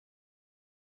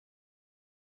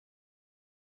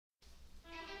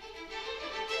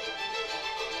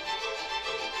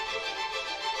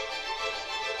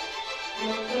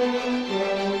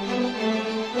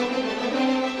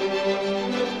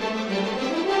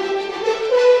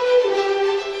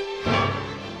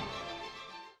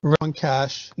on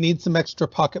cash, need some extra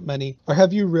pocket money, or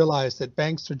have you realized that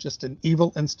banks are just an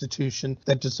evil institution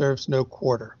that deserves no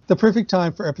quarter? The perfect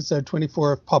time for episode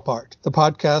 24 of Pop Art, the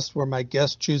podcast where my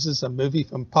guest chooses a movie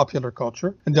from popular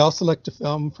culture, and I'll select a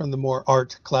film from the more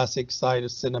art classic side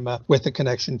of cinema with a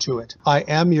connection to it. I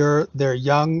am your They're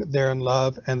Young, They're in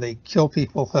Love, and They Kill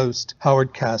People host,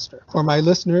 Howard Castor. For my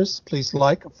listeners, please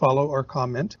like, follow, or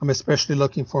comment. I'm especially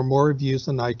looking for more reviews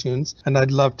on iTunes, and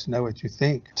I'd love to know what you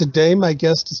think. Today, my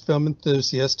guest is film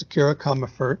enthusiast Kira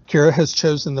Comerford. Kira has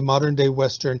chosen the modern-day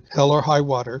Western Hell or High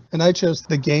Water, and I chose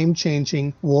the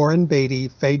game-changing Warren Beatty,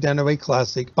 Faye Dunaway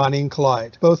classic Bonnie and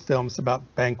Clyde, both films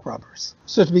about bank robbers.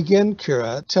 So to begin,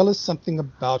 Kira, tell us something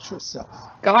about yourself.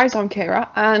 Guys, I'm Kira,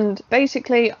 and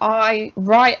basically I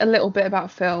write a little bit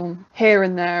about film here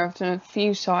and there. I've done a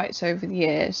few sites over the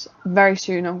years. Very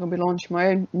soon I'm going to be launching my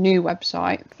own new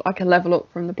website, like a level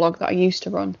up from the blog that I used to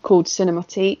run, called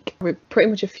Cinematique. We're pretty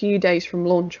much a few days from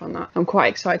launch on that. I'm quite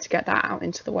excited to get that out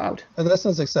into the world. And that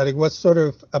sounds exciting. What sort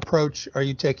of approach are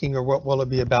you taking, or what will it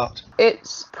be about?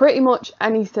 It's pretty much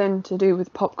anything to do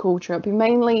with pop culture. It'll be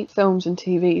mainly films and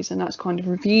TVs, and that's kind of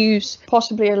reviews,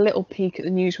 possibly a little peek at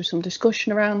the news with some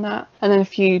discussion around that, and then a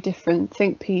few different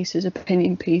think pieces,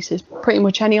 opinion pieces, pretty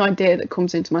much any idea that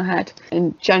comes into my head,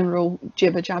 and general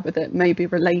jibber jabber that may be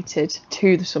related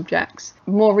to the subjects.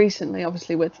 More recently,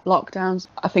 obviously with lockdowns,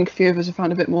 I think a few of us have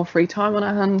found a bit more free time on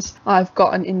our hands. I've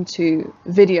gotten into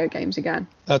video games again.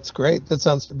 That's great. That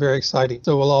sounds very exciting.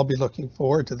 So we'll all be looking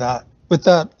forward to that. With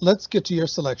that, let's get to your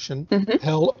selection,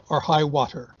 Hell or High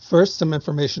Water. First, some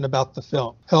information about the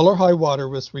film. Hell or High Water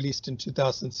was released in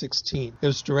 2016. It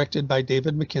was directed by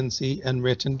David Mackenzie and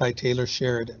written by Taylor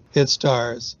Sheridan. It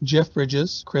stars Jeff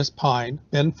Bridges, Chris Pine,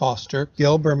 Ben Foster,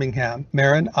 Gil Birmingham,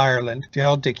 Marin Ireland,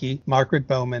 Dale Dickey, Margaret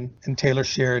Bowman, and Taylor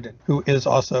Sheridan, who is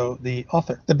also the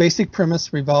author. The basic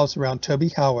premise revolves around Toby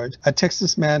Howard, a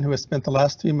Texas man who has spent the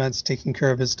last 3 months taking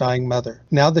care of his dying mother.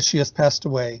 Now that she has passed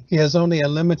away, he has only a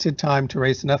limited time to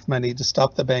raise enough money to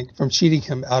stop the bank from cheating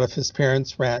him out of his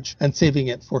parents' ranch and saving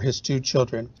it for his 2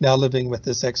 children, now living with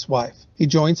his ex-wife. He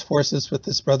joins forces with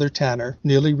his brother Tanner,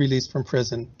 newly released from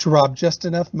prison, to rob just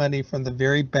enough money from the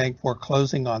very bank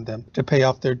foreclosing on them to pay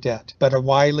off their debt. But a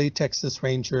wily Texas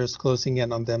Ranger is closing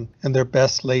in on them, and their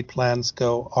best laid plans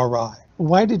go awry.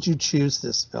 Why did you choose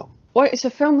this film? Well, it's a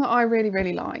film that I really,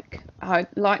 really like. I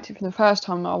liked it from the first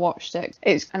time I watched it.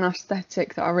 It's an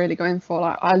aesthetic that I really go in for.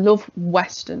 Like, I love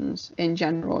Westerns in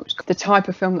general. It's the type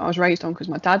of film that I was raised on because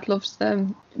my dad loves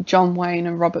them. John Wayne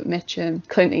and Robert Mitchum,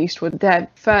 Clint Eastwood, they're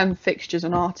firm fixtures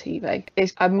on our TV.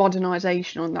 It's a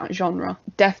modernisation on that genre.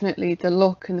 Definitely the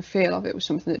look and the feel of it was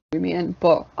something that drew me in,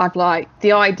 but I'd like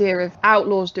the idea of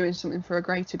outlaws doing something for a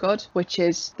greater good, which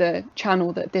is the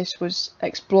channel that this was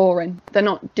exploring. They're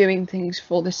not doing things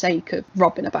for the sake of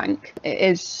robbing a bank. It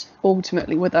is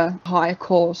ultimately with a higher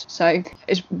cause. So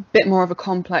it's a bit more of a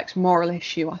complex moral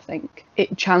issue, I think.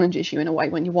 It challenges you in a way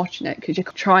when you're watching it because you're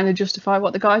trying to justify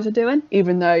what the guys are doing,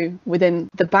 even though within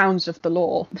the bounds of the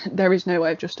law, there is no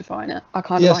way of justifying it. I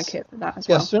kind of like it for that as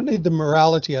well. Yes, certainly the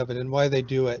morality of it and why they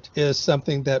do it is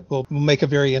something that will make a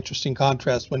very interesting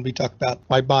contrast when we talk about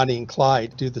why Bonnie and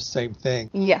Clyde do the same thing.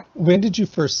 Yeah. When did you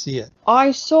first see it?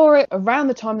 I saw it around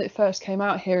the time that it first came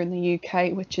out here in the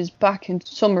UK, which is back in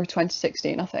summer of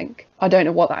 2016, I think. I don't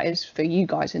know what that is for you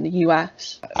guys in the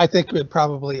US. I think it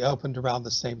probably opened around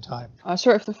the same time. I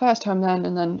saw it for the first time then,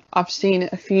 and then I've seen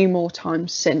it a few more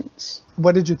times since.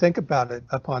 What did you think about it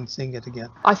upon seeing it again?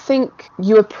 I think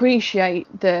you appreciate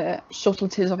the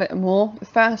subtleties of it more. The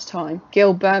first time,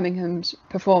 Gil Birmingham's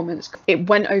performance, it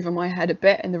went over my head a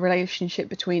bit in the relationship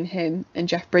between him and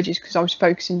Jeff Bridges because I was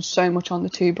focusing so much on the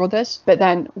 2 brothers. But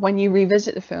then when you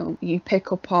revisit the film, you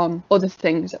pick up on other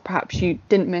things that perhaps you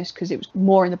didn't miss because it was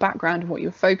more in the background of what you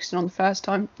were focusing on the first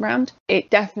time round. It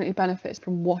definitely benefits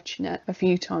from watching it a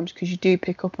few times because you do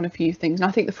pick up on a few things. And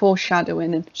I think the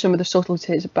foreshadowing and some of the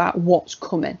subtleties about what's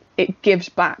coming, it gives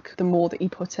back the more that you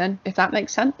put in, if that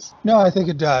makes sense. No, I think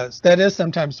it does. That is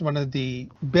sometimes one of the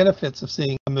benefits of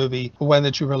seeing a movie, one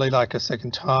that you really like a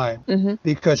second time,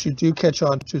 because you do catch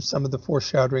on to some of the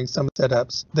foreshadowing, some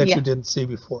setups that you didn't see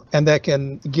before. And that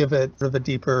can give it sort of a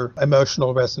deeper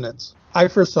emotional resonance. I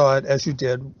first saw it, as you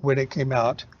did, when it came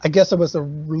out. I guess I was a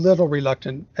little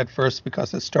reluctant at first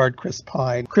because it starred Chris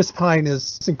Pine. Chris Pine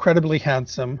is incredibly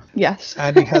handsome. Yes.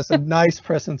 And he has a nice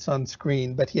presence on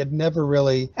screen, but he had never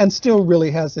really, and still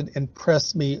really hasn't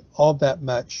impressed me all that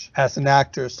much as an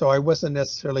actor. So I wasn't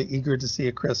necessarily eager to see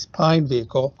a Chris Pine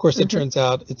vehicle. vehicle. Of course, it turns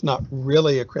out it's not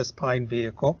really a Chris Pine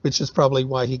vehicle, which is probably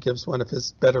why he gives one of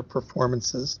his better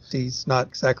performances. He's not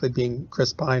exactly being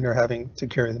Chris Pine or having to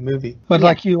carry the movie. But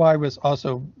like you, I was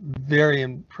also very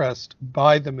impressed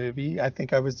by the movie. I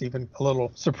think I was even a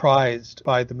little surprised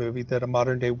by the movie that a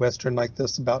modern day Western like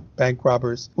this about bank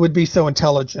robbers would be so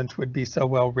intelligent, would be so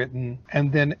well written.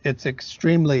 And then it's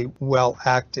extremely well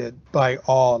acted by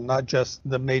all, not just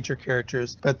the major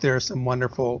characters, but there are some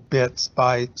wonderful bits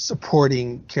by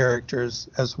supporting characters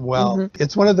as well.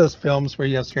 It's one of those films where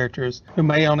you have characters who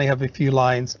may only have a few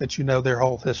lines, but you know their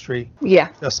whole history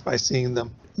just by seeing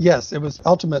them. Yes, it was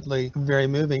ultimately very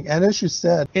moving. And as you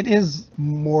said, it is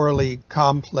morally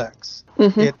complex.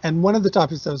 And one of the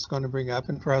topics I was going to bring up,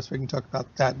 and perhaps we can talk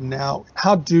about that now,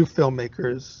 how do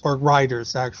filmmakers, or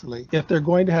writers actually, if they're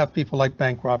going to have people like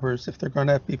bank robbers, if they're going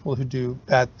to have people who do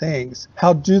bad things,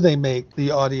 how do they make the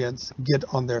audience get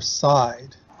on their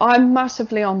side? I'm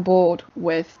massively on board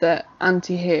with the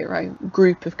anti-hero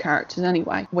group of characters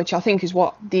anyway, which I think is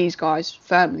what these guys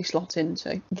firmly slot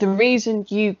into. The reason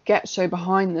you get so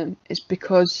behind them is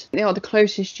because they are the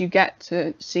closest you get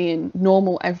to seeing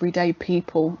normal everyday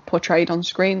people portrayed on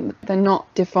screen. They're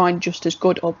not defined just as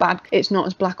good or bad. It's not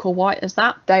as black or white as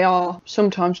that. They are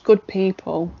sometimes good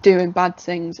people doing bad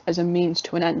things as a means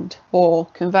to an end, or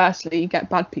conversely, you get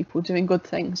bad people doing good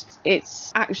things.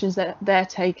 It's actions that they're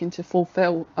taking to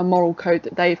fulfill a moral code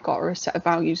that they've got, or a set of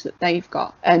values that they've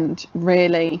got, and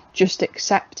really just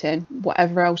accepting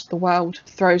whatever else the world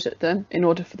throws at them in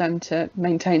order for them to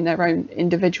maintain their own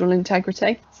individual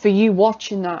integrity. For you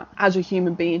watching that as a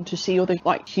human being, to see other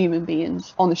like human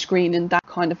beings on the screen in that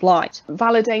kind of light,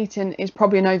 validating is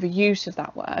probably an overuse of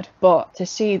that word, but to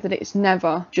see that it's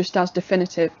never just as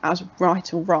definitive as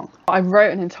right or wrong. I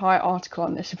wrote an entire article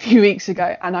on this a few weeks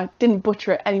ago, and I didn't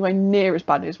butcher it anywhere near as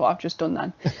badly as what I've just done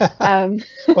then.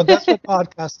 Well, that's what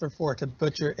podcasts are for, to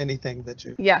butcher anything that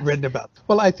you've written about.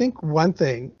 Well, I think one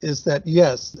thing is that,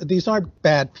 yes, these aren't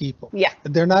bad people.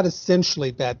 They're not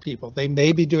essentially bad people. They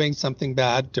may be doing something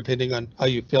bad, depending on how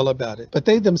you feel about it, but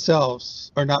they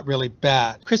themselves are not really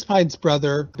bad. Chris Pine's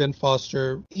brother, Ben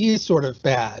Foster, he's sort of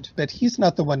bad, but he's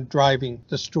not the one driving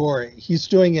the story. He's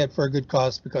doing it for a good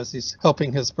cause because he's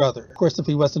helping his brother. Of course, if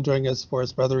he wasn't doing it for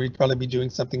his brother, he'd probably be doing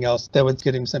something else that would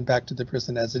get him sent back to the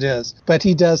prison as it is. But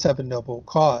he does have a noble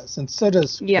cause, and so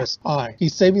does Chris Pine.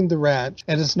 He's saving the ranch,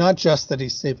 and it's not just that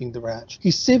he's saving the ranch.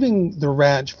 He's saving the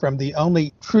ranch from the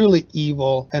only truly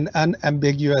evil and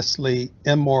unambiguously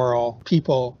immoral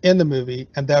people in the movie,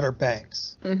 and that are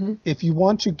banks. If you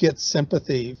want to get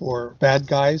sympathy for bad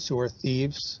guys who are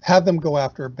thieves, have them go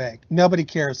after a bank. Nobody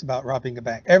cares about robbing a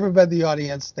bank. Everybody in the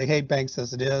audience, they hate banks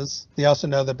as it is. They also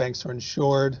know that banks are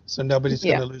insured, so nobody's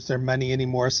going to lose their money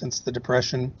anymore since the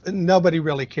Depression. Nobody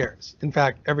really cares. In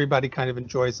fact, everybody kind of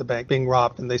enjoys the bank being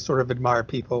robbed, and they sort of admire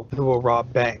people who will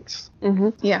rob banks.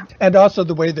 And also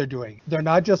the way they're doing it. They're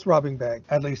not just robbing banks.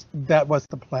 At least that was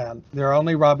the plan. They're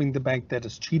only robbing the bank that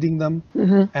is cheating them,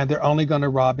 and they're only going to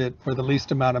rob it for the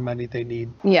least amount of money they need.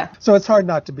 So it's hard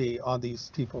not to be on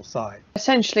these people's side.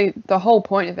 Essentially, the whole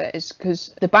point of it is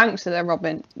because the banks that they're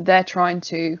robbing, they're trying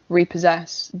to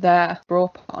repossess their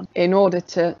brought on. In order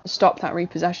to stop that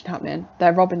repossession happening,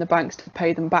 they're robbing the banks to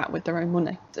pay them back with their own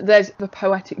money. There's the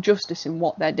poetic justice in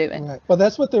what they're doing. Well,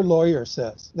 that's what their lawyer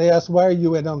says. They ask, why are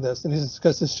you in on this? And he says,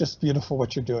 because it's just beautiful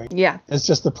what you're doing. It's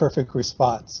just the perfect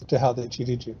response to how they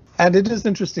cheated you. And it is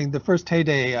interesting, the first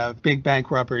heyday of big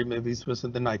bank robbery movies was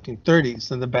in the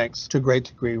 1930s, and the banks to a great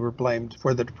degree were blamed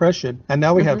for the Depression. And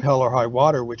now we have Hell or High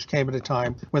Water, which came at a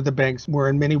time when the banks were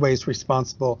in many ways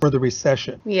responsible for the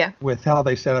recession, with how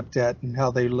they set up debt and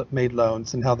how they made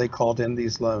loans and how they called in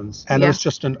these loans. And it was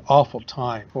just an awful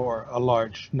time for a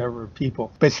large number of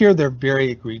people. But here they're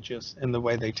very egregious in the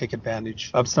way they take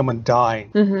advantage of someone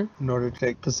dying in order to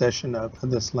take possession of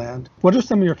this land. What are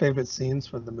some of your favorite scenes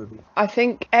from the movie? I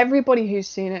think everybody who's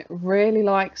seen it really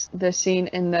likes the scene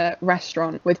in the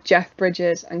restaurant with Jeff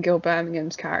Bridges and Gil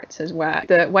Birmingham's characters, where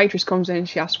the waitress comes in and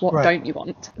she asks, what don't you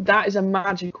want? That is a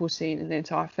magical scene in the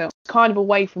entire film. It's kind of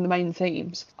away from the main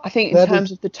themes. I think in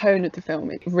terms of the tone of the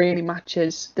film, it really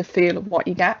matches the feel of what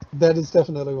you get. That is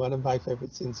definitely one of my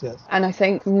favorite scenes, yes. And I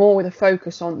think more with a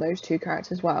focus on those two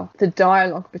characters as well. The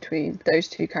dialogue between those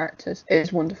two characters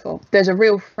is wonderful. There's a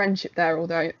real friendship there,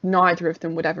 although neither of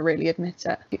them would ever really admit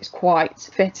it. It's quite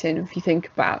fitting if you think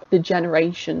about the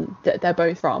generation that they're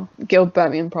both from. Gil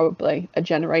Birmingham probably a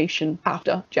generation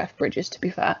after Jeff Bridges, to be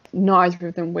fair. Neither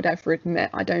of them would ever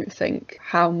admit, I don't think,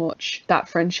 how much that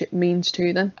friendship it means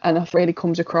to them, and it really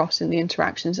comes across in the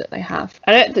interactions that they have.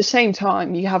 And at the same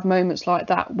time, you have moments like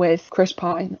that with Chris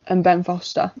Pine and Ben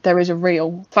Foster. There is a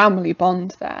real family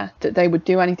bond there, that they would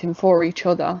do anything for each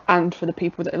other and for the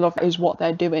people that they love is what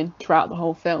they're doing throughout the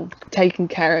whole film, taking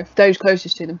care of those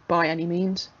closest to them by any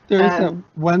means. There is that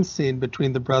one scene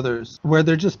between the brothers where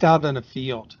they're just out in a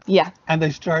field. Yeah. And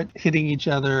they start hitting each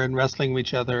other and wrestling with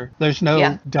each other. There's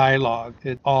no dialogue.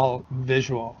 It's all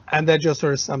visual. And that just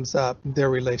sort of sums up their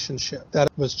relationship. That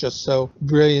was just so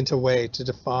brilliant a way to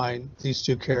define these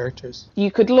two characters.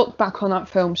 You could look back on that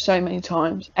film so many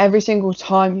times. Every single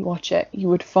time you watch it, you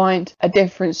would find a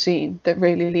different scene that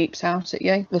really leaps out at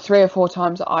you. The 3 or 4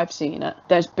 times that I've seen it,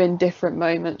 there's been different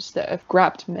moments that have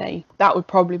grabbed me. That would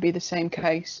probably be the same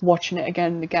case watching it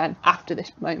again and again after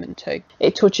this moment too.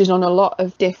 It touches on a lot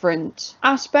of different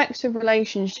aspects of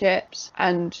relationships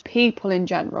and people in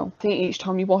general. I think each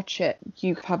time you watch it,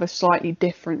 you have a slightly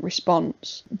different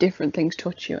response. Different things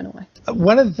touch you in a way.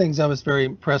 One of the things I was very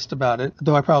impressed about it,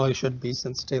 though I probably shouldn't be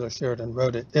since Taylor Sheridan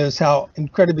wrote it, is how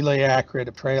incredibly accurate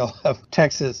a portrayal of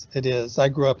Texas it is. I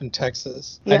grew up in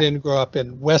Texas. I didn't grow up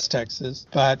in West Texas,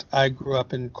 but I grew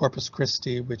up in Corpus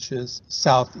Christi, which is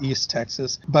southeast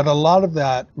Texas. But a lot of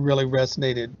that really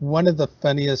resonated. One of the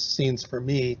funniest scenes for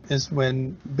me is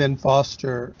when Ben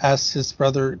Foster asks his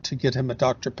brother to get him a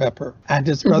Dr. Pepper, and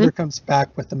his brother comes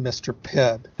back with a Mr.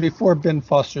 Pibb. Before Ben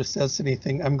Foster says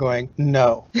anything, I'm going,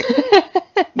 no.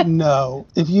 No.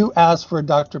 If you ask for a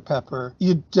Dr. Pepper,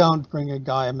 you don't bring a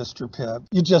guy a Mr. Pibb.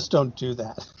 You just don't do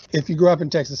that. If you grew up in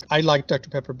Texas, I like Dr.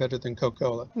 Pepper better than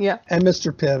Coca-Cola. Yeah. And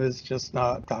Mr. Pibb is just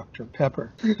not Dr.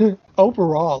 Pepper.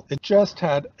 Overall, it just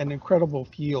had an incredible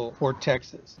feel for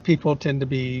Texas. People tend to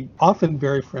be often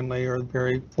very friendly or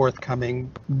very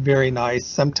forthcoming, very nice.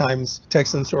 Sometimes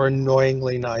Texans are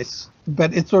annoyingly nice.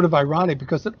 But it's sort of ironic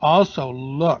because it also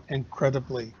looked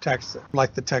incredibly Texas,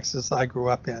 like the Texas I grew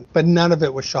up in. But none of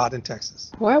it was shot in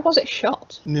Texas. Where was it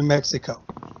shot? New Mexico.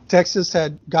 Texas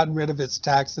had gotten rid of its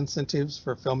tax incentives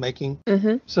for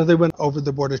filmmaking. So they went over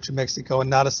the border to Mexico, and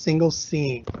not a single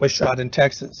scene was shot in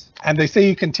Texas. And they say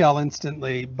you can tell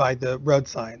instantly by the road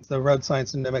signs. The road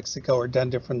signs in New Mexico are done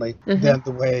differently than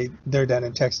the way they're done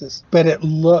in Texas. But it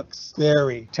looks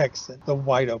very Texan. The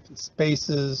wide open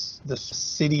spaces, the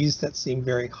cities that seem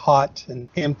very hot and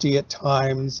empty at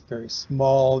times, very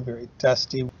small, very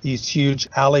dusty, these huge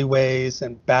alleyways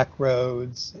and back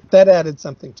roads. That added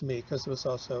something to me because it was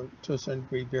also, to a certain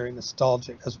degree, very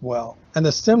nostalgic as well. And the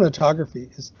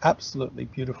cinematography is absolutely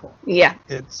beautiful. Yeah.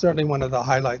 It's certainly one of the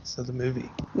highlights of the movie.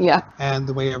 Yeah. And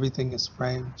the way everything is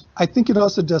framed. I think it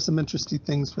also does some interesting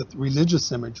things with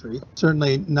religious imagery.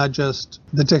 Certainly not just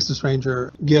the Texas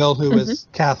Ranger Gil, who is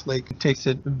Catholic, takes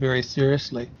it very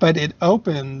seriously. But it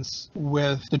opens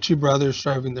with the two brothers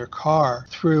driving their car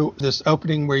through this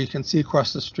opening where you can see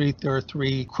across the street there are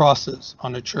 3 crosses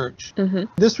on a church.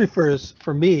 This refers,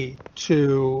 for me,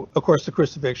 to, of course, the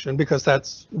crucifixion, because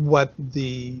that's what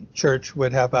the church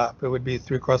would have up. It would be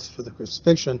 3 crosses for the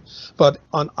crucifixion. But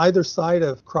on either side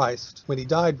of Christ, when he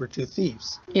died, were 2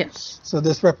 thieves. Yes. So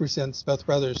this represents both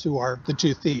brothers who are the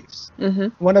 2 thieves.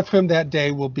 One of whom that day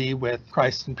will be with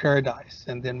Christ in paradise,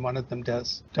 and then one of them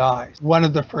does die. One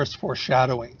of the first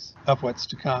foreshadowings of what's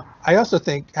to come. I also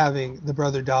think having the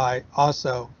brother die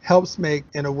also helps make,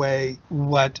 in a way,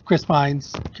 what Chris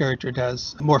Pine's character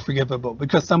does more forgivable,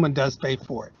 because someone does pay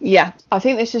for it. Yeah, I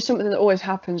think this is something that always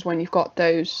happens when you've got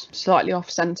those slightly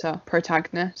off-centre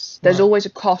protagonists. There's always a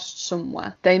cost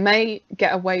somewhere. They may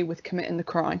get away with committing the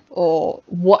crime, or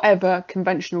whatever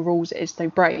conventional rules it is they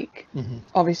break.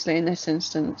 Obviously, in this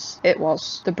instance, it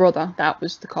was the brother. That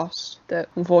was the cost that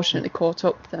unfortunately caught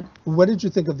up with them. What did you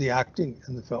think of the acting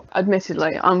in the film?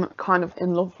 Admittedly, I'm kind of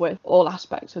in love with all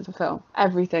aspects of the film.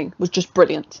 Everything was just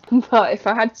brilliant. But if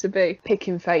I had to be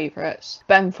picking favourites,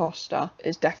 Ben Foster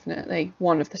is definitely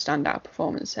one of the standout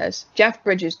performances. Jeff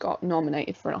Bridges got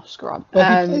nominated for an Oscar.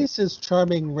 Well, he plays his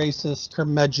charming racist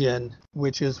curmudgeon,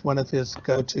 which is one of his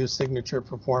go-to signature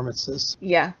performances.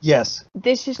 Yeah. Yes.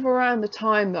 This is around the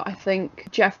time that I think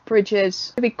Jeff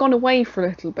Bridges had gone away for a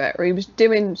little bit, or he was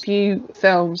doing a few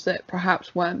films that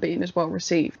perhaps weren't being as well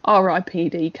received.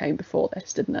 R.I.P.D. came before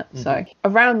this, didn't it? So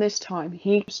around this time,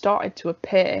 he started to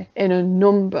appear in a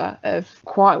number of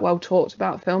quite well talked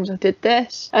about films. I did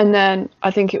this, and then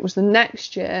I think it was the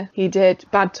next year he did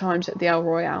Bad Times at the El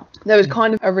Royale. There was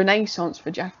kind of a renaissance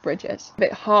for Jeff Bridges.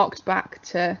 It harked back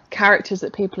to characters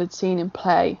that people had seen him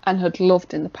play and had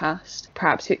loved in the past.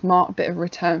 Perhaps it marked a bit of a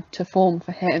return to form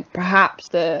for him. Perhaps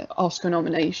the Oscar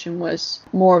nomination was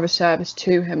more of a service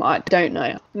to him. I don't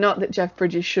know. Not that Jeff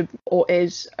Bridges should or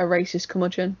is a racist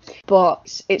curmudgeon. direction,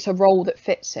 but it's a role that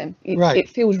fits him. It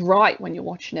feels right when you're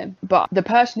watching him. But the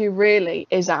person who really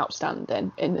is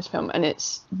outstanding in this film, and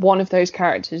it's one of those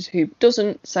characters who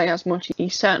doesn't say as much,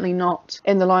 he's certainly not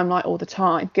in the limelight all the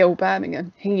time, Gil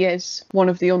Birmingham. He is one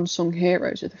of the unsung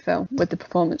heroes of the film with the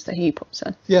performance that he puts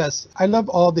in. Yes, I love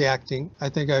all the acting. I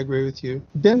think I agree with you.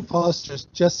 Ben Foster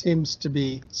just seems to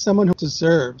be someone who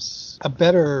deserves a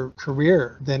better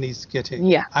career than he's getting.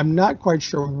 Yeah. I'm not quite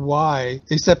sure why,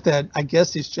 except that I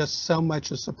guess he's just so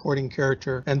much a supporting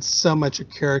character and so much a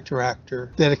character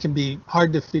actor that it can be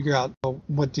hard to figure out, well,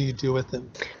 what do you do with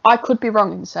him? I could be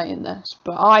wrong in saying this,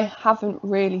 but I haven't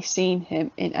really seen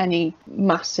him in any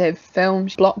massive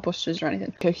films, blockbusters or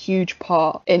anything. A huge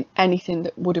part in anything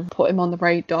that would have put him on the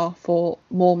radar for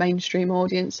more mainstream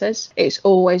audiences. It's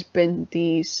always been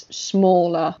these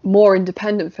smaller, more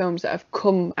independent films that have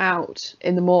come out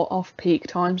in the more off-peak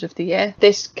times of the year.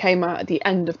 This came out at the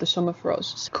end of the summer for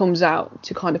us. It comes out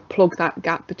to kind of plug that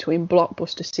gap between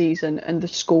blockbuster season and the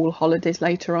school holidays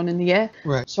later on in the year.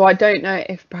 Right. So I don't know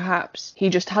if perhaps he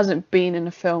just hasn't been in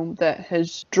a film that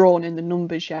has drawn in the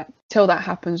numbers yet. Till that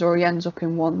happens, or he ends up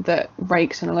in one that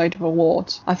rakes in a load of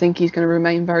awards, I think he's going to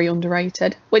remain very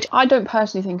underrated, which I don't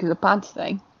personally think is a bad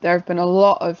thing. There have been a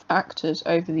lot of actors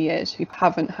over the years who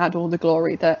haven't had all the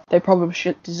glory that they probably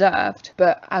should deserved,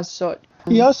 but as such.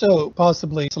 He also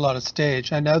possibly does a lot of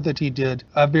stage. I know that he did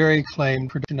a very acclaimed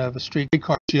production of A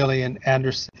Streetcar Gillian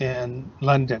Anderson in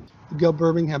London. Gil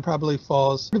Birmingham probably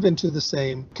falls sort of into the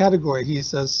same category.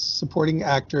 He's a supporting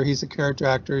actor. He's a character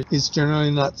actor. He's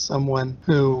generally not someone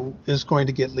who is going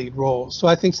to get lead roles. So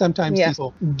I think sometimes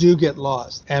people do get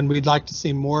lost, and we'd like to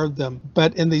see more of them.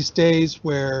 But in these days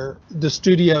where the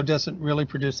studio doesn't really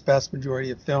produce the vast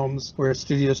majority of films, where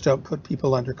studios don't put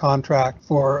people under contract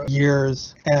for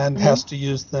years and has to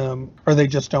use them, or they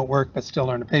just don't work but still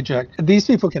earn a paycheck, these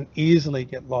people can easily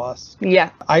get lost.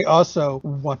 Yeah. I also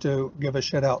want to give a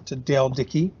shout out to Dale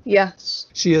Dickey. Yes.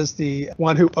 She is the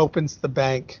one who opens the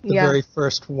bank, the very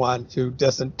first one, who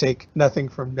doesn't take nothing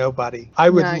from nobody.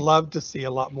 I would love to see a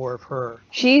lot more of her.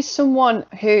 She's someone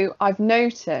who I've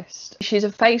noticed, she's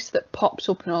a face that pops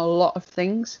up in a lot of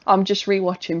things. I'm just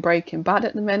rewatching Breaking Bad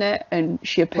at the minute, and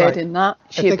she appeared in that.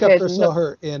 I think I first saw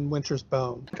her in Winter's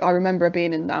Bone. I remember her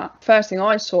being in that. First thing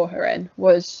I saw her in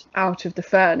was Out of the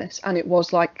Furnace, and it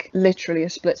was like literally a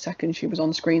split second she was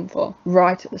on screen for,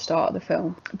 right at the start of the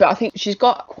film. But I think she's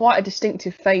got quite a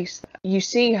distinctive face. You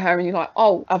see her and you're like,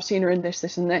 oh, I've seen her in this,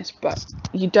 this and this, but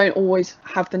you don't always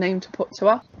have the name to put to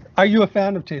her. Are you a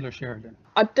fan of Taylor Sheridan?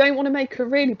 I don't want to make a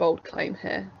really bold claim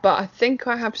here, but I think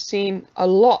I have seen a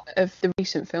lot of the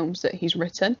recent films that he's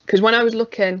written. Because when I was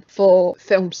looking for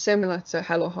films similar to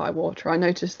Hell or High Water, I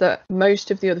noticed that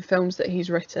most of the other films that he's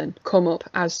written come up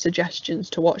as suggestions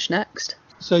to watch next.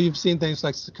 So you've seen things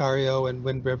like Sicario and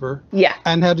Wind River? Yeah.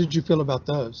 And how did you feel about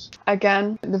those?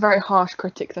 Again, the very harsh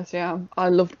critic that I am, I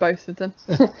loved both of them.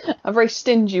 I'm very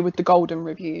stingy with the golden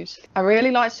reviews. I really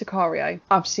liked Sicario.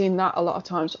 I've seen that a lot of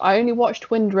times. I only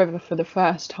watched Wind River for the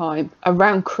first time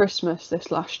around Christmas this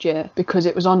last year because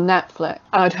it was on Netflix.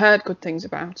 And I'd heard good things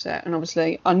about it. And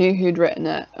obviously I knew who'd written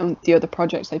it and the other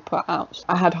projects they put out.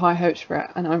 I had high hopes for it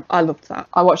and I loved that.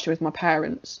 I watched it with my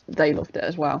parents. They loved it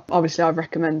as well. Obviously I've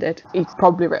recommended. He's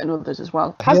probably written others as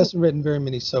well. He hasn't written very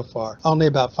many so far, only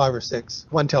about 5 or 6,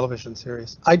 one television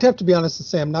series. I'd have to be honest and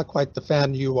say I'm not quite the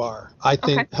fan you are. I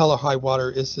think Hell or High Water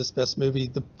is his best movie.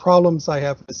 The problems I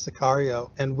have with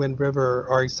Sicario and Wind River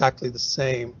are exactly the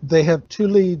same. They have 2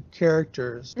 lead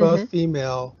characters, both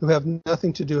female, who have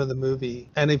nothing to do in the movie.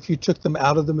 And if you took them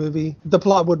out of the movie, the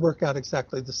plot would work out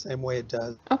exactly the same way it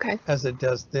does as it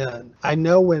does then. I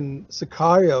know when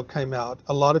Sicario came out,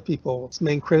 a lot of people's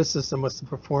main criticism was the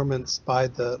performance by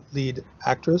the lead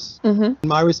actress.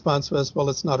 My response was, well,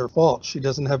 it's not her fault. She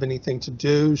doesn't have anything to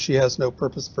do. She has no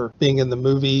purpose for being in the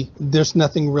movie. There's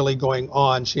nothing really going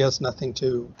on. She has nothing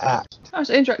to act.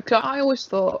 That's interesting, because I always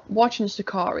thought, watching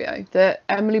Sicario, that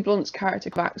Emily Blunt's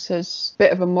character acts as a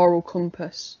bit of a moral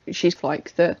compass. She's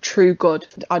like the true good.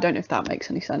 I don't know if that makes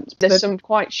any sense. There's some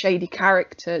quite shady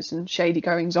characters and shady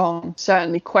goings on,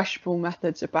 certainly questionable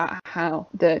methods about how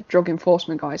the drug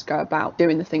enforcement guys go about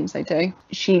doing the things they do.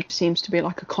 She seems to be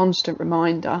like a constant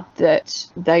reminder that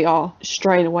they are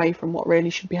straying away from what really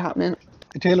should be happening.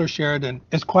 Taylor Sheridan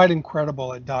is quite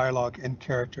incredible at dialogue and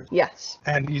character. Yes.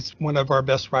 And he's one of our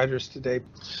best writers today.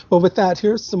 Well, with that,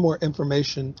 here's some more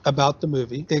information about the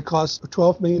movie. It cost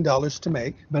 $12 million to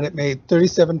make, but it made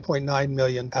 $37.9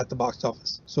 million at the box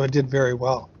office. So it did very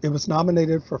well. It was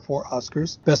nominated for 4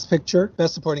 Oscars: Best Picture,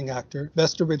 Best Supporting Actor,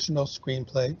 Best Original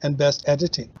Screenplay, and Best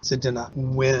Editing. So it did not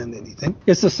win anything.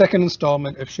 It's the second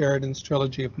installment of Sheridan's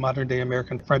trilogy of modern-day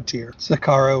American frontier.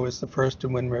 Sicario is the first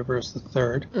and Wind River is the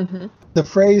third. Mm-hmm. The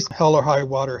phrase hell or high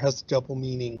water has a double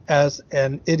meaning. As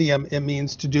an idiom, it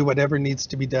means to do whatever needs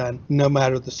to be done, no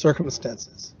matter the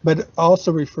circumstances. But it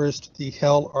also refers to the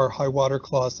hell or high water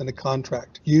clause in a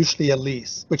contract, usually a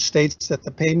lease, which states that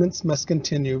the payments must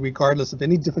continue regardless of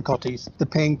any difficulties the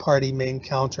paying party may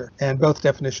encounter. And both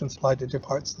definitions apply to different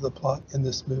parts of the plot in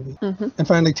this movie. Mm-hmm. And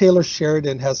finally, Taylor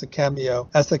Sheridan has a cameo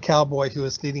as the cowboy who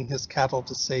is leading his cattle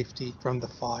to safety from the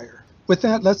fire. With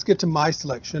that, let's get to my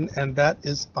selection, and that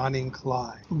is Bonnie and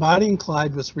Clyde. Bonnie and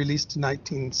Clyde was released in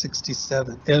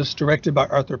 1967. It was directed by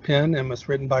Arthur Penn and was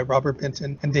written by Robert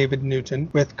Benton and David Newton,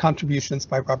 with contributions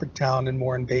by Robert Towne and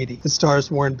Warren Beatty. It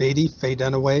stars Warren Beatty, Faye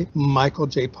Dunaway, Michael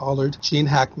J. Pollard, Gene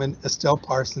Hackman, Estelle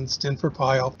Parsons, Denver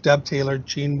Pyle, Deb Taylor,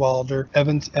 Gene Wilder,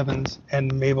 Evans,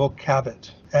 and Mabel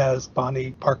Cabot as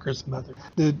Bonnie Parker's mother.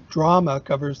 The drama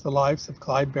covers the lives of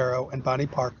Clyde Barrow and Bonnie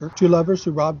Parker, 2 lovers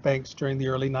who robbed banks during the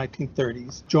early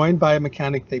 1930s, joined by a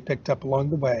mechanic they picked up along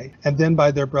the way, and then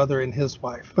by their brother and his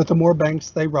wife. But the more banks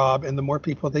they rob and the more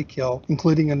people they kill,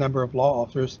 including a number of law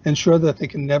officers, ensure that they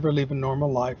can never live a normal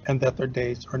life and that their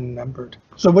days are numbered.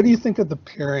 So what do you think of the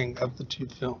pairing of the 2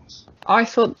 films? I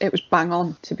thought it was bang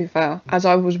on, to be fair. As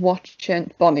I was watching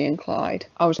Bonnie and Clyde,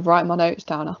 I was writing my notes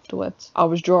down afterwards. I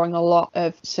was drawing a lot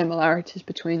of similarities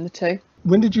between the 2.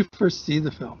 When did you first see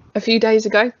the film? A few days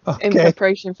ago, Okay. in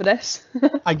preparation for this.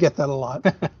 I get that a lot.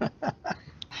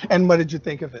 And what did you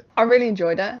think of it? I really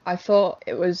enjoyed it. I thought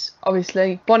it was,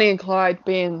 obviously, Bonnie and Clyde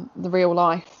being the real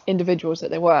life individuals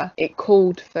that they were. It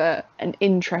called for an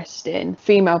interesting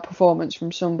female performance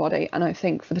from somebody, and I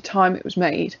think for the time it was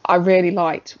made, I really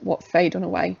liked what Faye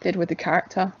Dunaway did with the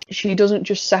character. She doesn't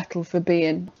just settle for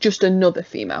being just another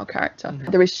female character. Mm-hmm.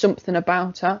 There is something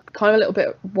about her. Kind of a little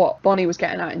bit what Bonnie was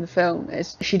getting at in the film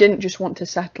is she didn't just want to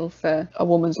settle for a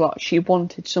woman's lot. She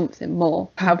wanted something more,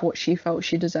 have what she felt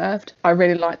she deserved. I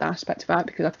really liked that aspect of that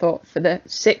because I thought for the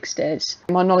 60s,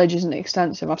 my knowledge isn't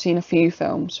extensive. I've seen a few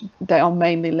films. They are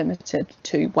mainly limited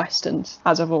to westerns,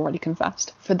 as I've already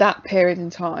confessed. For that period in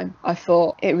time, I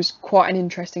thought it was quite an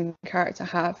interesting character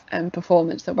to have and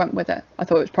performance that went with it. I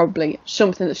thought it was probably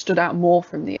something that stood out more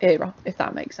from the era, if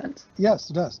that makes sense. Yes,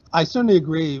 it does. I certainly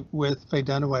agree with Faye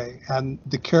Dunaway and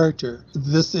the character.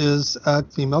 This is a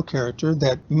female character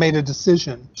that made a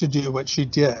decision to do what she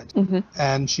did. Mm-hmm.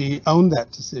 And she owned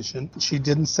that decision. She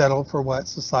didn't settle for what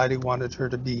society wanted her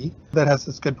to be. That has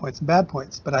its good points and bad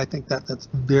points, but I think that that's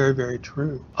very, very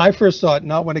true. I first saw it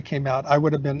not when it came out. I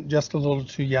would have been just a little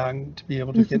too young to be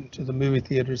able to get into the movie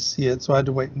theater to see it, so I had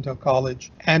to wait until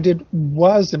college. And it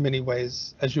was, in many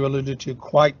ways, as you alluded to,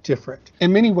 quite different.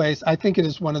 In many ways, I think it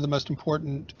is one of the most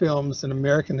important films in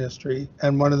American history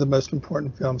and one of the most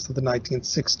important films of the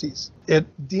 1960s. It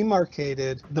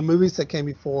demarcated the movies that came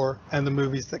before and the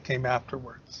movies that came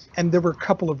afterwards. And there were a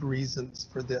couple of reasons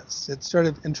for this. It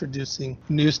started introducing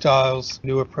new styles,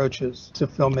 new approaches to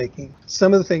filmmaking.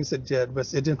 Some of the things it did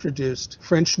was it introduced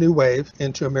French New Wave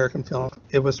into American film.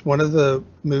 It was one of the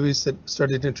movies that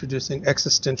started introducing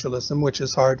existentialism, which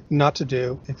is hard not to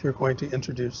do if you're going to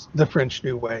introduce the French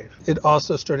New Wave. It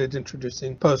also started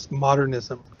introducing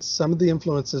postmodernism. Some of the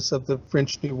influences of the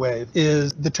French New Wave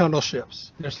is the tonal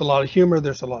shifts. There's a lot of humor,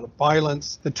 there's a lot of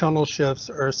violence. The tonal shifts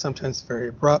are sometimes very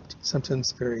abrupt,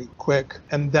 sometimes very quick,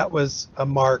 and that was a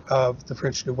mark of the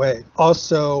French New Wave.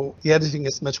 Also, the editing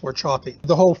is much more choppy.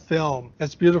 The whole film,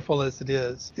 as beautiful as it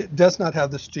is, it does not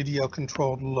have the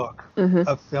studio-controlled look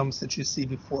of films that you see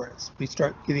before it. We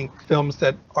start getting films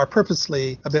that are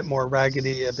purposely a bit more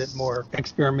raggedy, a bit more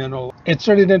experimental. It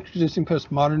started introducing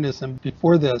postmodernism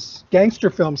before this. Gangster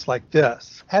films like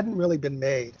this hadn't really been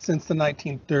made since the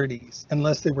 1930s,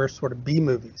 unless they were sort of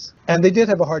B-movies. And they did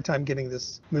have a hard time getting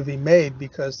this movie made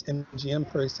because MGM,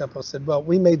 for example, said, well,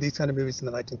 we made these kind of movies in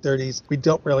the 1930s. We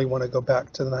don't really want to go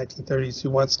back to the 1930s. Who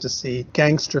wants to see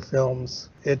gangster films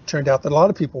it turned out that a lot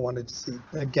of people wanted to see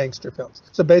gangster films.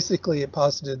 So basically it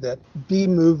posited that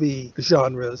B-movie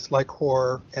genres like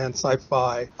horror and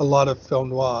sci-fi, a lot of film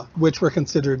noir, which were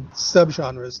considered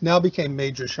subgenres, now became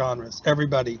major genres.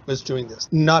 Everybody was doing this,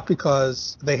 not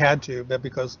because they had to, but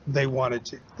because they wanted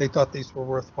to. They thought these were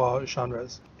worthwhile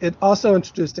genres. It also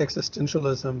introduced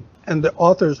existentialism, and the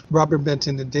authors, Robert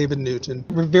Benton and David Newton,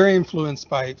 were very influenced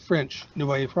by French New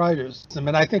Wave writers.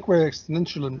 And I think where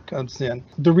existentialism comes in,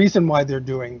 the reason why they're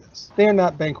doing this. They are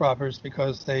not bank robbers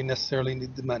because they necessarily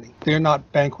need the money. They're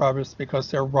not bank robbers because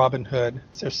they're Robin Hood.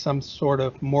 There's some sort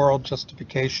of moral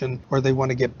justification where they want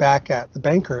to get back at the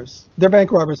bankers. They're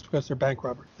bank robbers because they're bank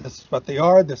robbers. This is what they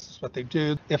are. This is what they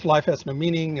do. If life has no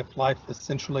meaning, if life is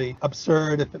essentially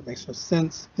absurd, if it makes no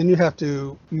sense, then you have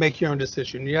to make your own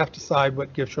decision. You have to decide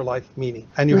what gives your life meaning,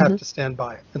 and you have to stand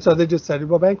by it. And so they decided,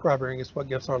 well, bank robbing is what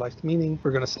gives our life meaning.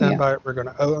 We're going to stand by it. We're going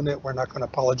to own it. We're not going to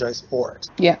apologize for it.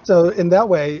 Yeah. So in that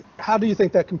way, how do you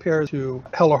think that compares to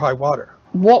Hell or High Water?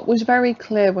 What was very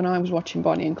clear when I was watching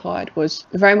Bonnie and Clyde was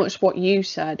very much what you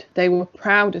said. They were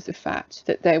proud of the fact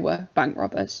that they were bank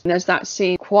robbers. And there's that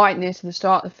scene quite near to the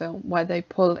start of the film where they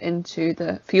pull into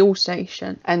the fuel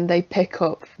station and they pick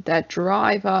up their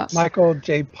driver, Michael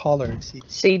J. Pollard,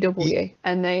 CW,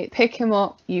 and they pick him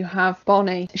up. You have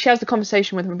Bonnie. She has the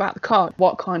conversation with him about the car.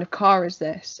 What kind of car is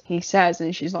this? He says,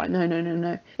 and she's like,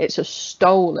 no. It's a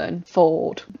stolen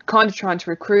Ford. Kind of trying to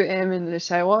recruit him, and they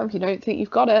say, well, if you don't think you've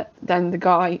got it, then the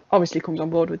guy obviously comes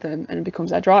on board with them and becomes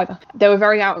their driver. They were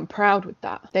very out and proud with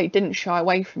that. They didn't shy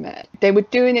away from it. They were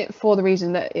doing it for the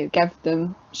reason that it gave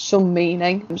them some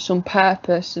meaning and some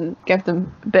purpose and gave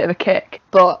them a bit of a kick.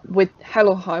 But with Hell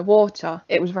or High Water,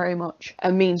 it was very much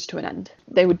a means to an end.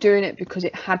 They were doing it because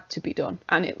it had to be done,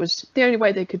 and it was the only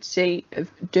way they could see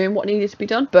of doing what needed to be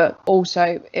done, but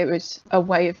also it was a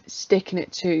way of sticking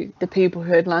it to the people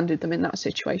who had landed them in that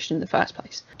situation in the first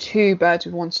place. Two birds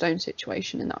with one stone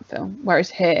situation in that film, whereas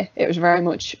here it was very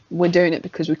much we're doing it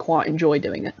because we quite enjoy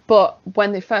doing it. But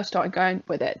when they first started going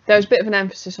with it, there was a bit of an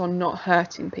emphasis on not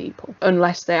hurting people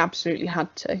unless they absolutely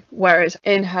had to, whereas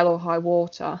in Hell or High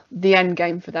Water the end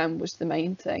game for them was the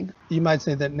main thing. You might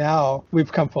say that now we've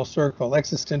come full circle.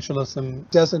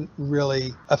 Existentialism doesn't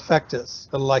really affect us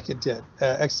like it did.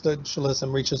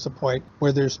 Existentialism reaches a point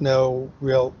where there's no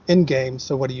real end game.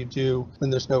 So what do you do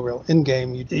when there's no real end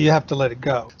game? You have to let it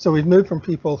go. So we've moved from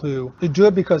people who do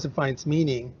it because it finds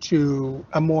meaning to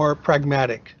a more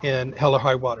pragmatic in Hell or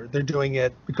High Water. They're doing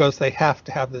it because they have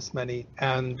to have this money,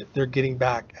 and they're getting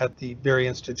back at the very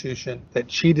institution that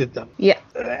cheated them. Yeah.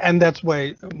 And that's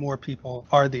why more people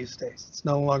are these days. It's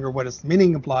no longer what is the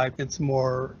meaning of life. It's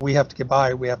more we have to get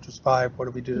by, we have to survive. What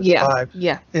do we do to survive?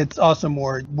 Yeah. It's also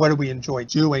more what do we enjoy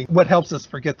doing? What helps us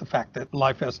forget the fact that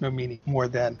life has no meaning more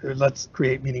than let's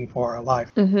create meaning for our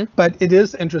life. But it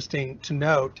is interesting to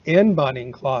note in Bonnie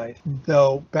and Clyde,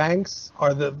 though banks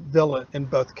are the villain in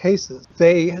both cases,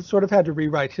 they sort of had to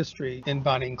rewrite history in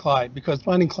Bonnie and Clyde because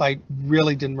Bonnie and Clyde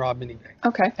really didn't rob any banks.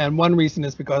 Okay. And one reason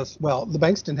is because, well, the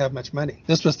banks didn't have much money.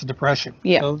 This was the Depression.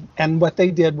 Yeah. So, and what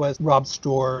they did was rob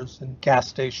stores and gas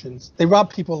stations. They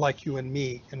robbed people like you and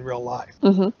me in real life.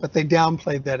 But they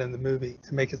downplayed that in the movie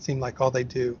to make it seem like all they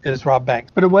do is rob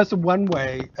banks. But it was one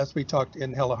way, as we talked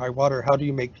in Hell or High Water, how do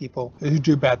you make people who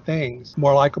do bad things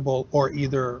more likable or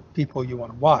either people you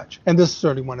want to watch? And this is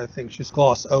certainly one of the things. You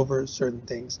gloss over certain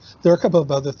things. There are a couple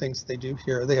of other things they do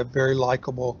here. They have very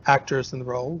likable actors in the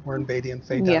role. Warren Beatty and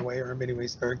Faye Dunaway are in many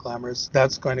ways very glamorous.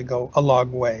 That's going to go a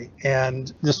long way.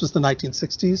 And this was the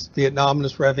 1960s. Vietnam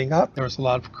was revving up. There was a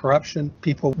lot of corruption.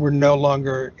 People were no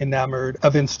longer enamored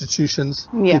of institutions.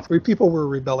 People were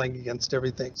rebelling against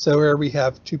everything. So here we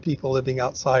have two people living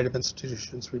outside of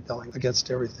institutions rebelling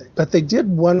against everything. But they did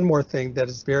one more thing that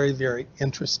is very, very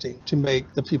interesting to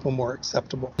make the people more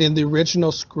acceptable. In the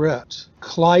original script,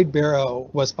 Clyde Barrow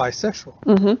was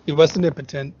bisexual. He wasn't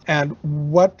impotent. And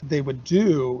what they would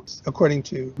do, according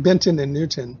to Benton and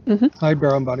Newton, Clyde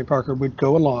Barrow and Bonnie Parker would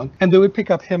go along and they would pick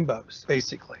up himbos,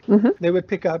 basically. They would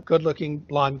pick up good-looking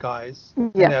blonde guys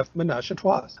and have menage a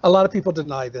trois. A lot of people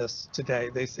deny this today.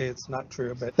 They say it's not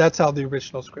true, but that's how the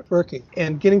original script working.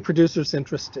 And getting producers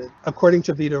interested, according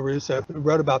to Vito Russo, who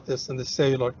wrote about this in The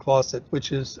Celluloid Closet,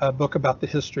 which is a book about the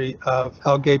history of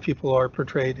how gay people are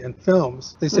portrayed in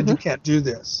films. They said, you can't do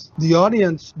this. The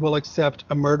audience will accept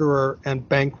a murderer and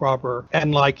bank robber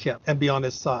and like him and be on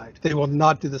his side. They will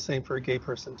not do the same for a gay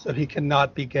person. So he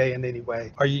cannot be gay in any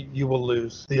way, or you will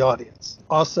lose the audience.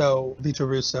 Also, Vito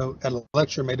Russo at a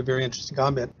lecture made a very interesting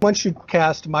comment. Once you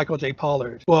cast Michael J.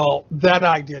 Pollard, well, that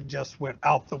idea just went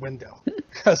out the window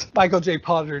because Michael J.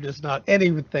 Pollard is not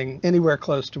anything anywhere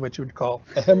close to what you would call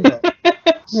a himbo.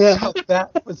 Yeah. So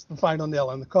that was the final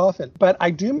nail in the coffin. But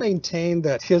I do maintain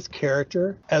that his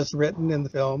character, as written in the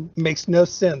film, makes no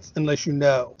sense unless you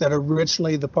know that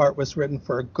originally the part was written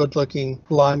for a good-looking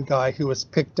blonde guy who was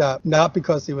picked up not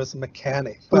because he was a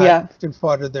mechanic, but to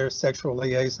part of their sexual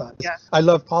liaisons. Yeah. I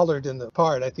love Pollard in the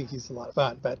part. I think he's a lot of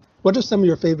fun. But what are some of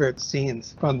your favorite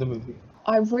scenes from the movie?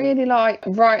 I really like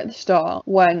right at the start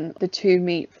when the two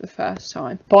meet for the first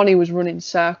time. Bonnie was running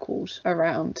circles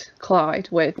around Clyde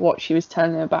with what she was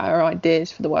telling him about her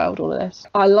ideas for the world, all of this.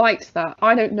 I liked that.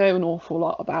 I don't know an awful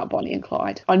lot about Bonnie and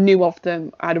Clyde. I knew of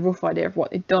them. I had a rough idea of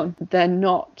what they'd done. They're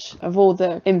not, of all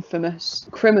the infamous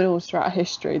criminals throughout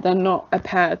history, they're not a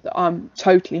pair that I'm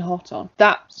totally hot on.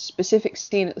 That specific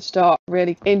scene at the start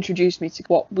really introduced me to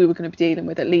what we were going to be dealing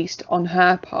with, at least on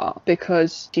her part,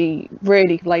 because she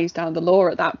really lays down the law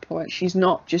at that point. She's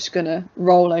not just gonna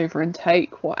roll over and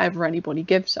take whatever anybody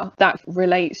gives her. That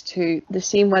relates to the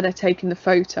scene where they're taking the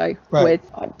photo with,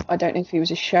 I don't know if he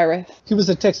was a sheriff. He was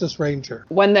a Texas Ranger.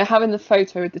 When they're having the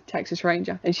photo with the Texas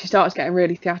Ranger and she starts getting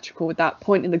really theatrical with that,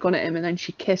 pointing the gun at him, and then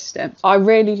she kissed him. I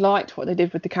really liked what they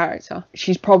did with the character.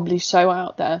 She's probably so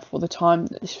out there for the time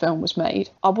that this film was made.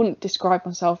 I wouldn't describe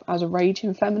myself as a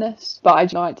raging feminist, but I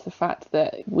liked the fact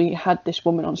that we had this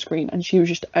woman on screen and she was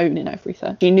just owning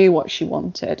everything. She knew what she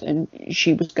wanted and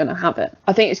she was going to have it.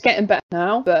 I think it's getting better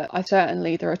now, but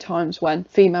there are times when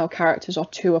female characters are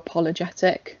too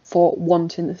apologetic for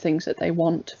wanting the things that they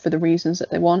want for the reasons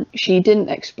that they want. She didn't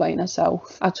explain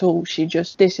herself at all. She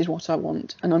just, this is what I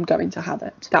want and I'm going to have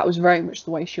it. That was very much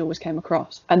the way she always came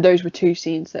across. And those were two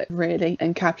scenes that really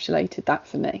encapsulated that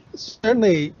for me.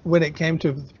 Certainly when it came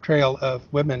to the portrayal of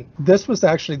women, this was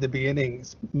actually the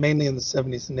beginnings, mainly in the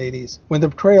 70s and 80s, when the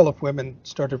portrayal of women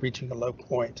started reaching a low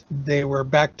point. They were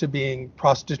back to being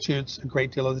prostitutes a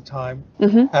great deal of the time,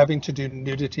 having to do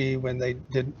nudity when they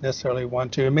didn't necessarily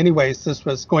want to. In many ways, this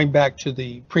was going back to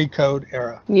the pre-code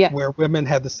era, where women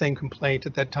had the same complaint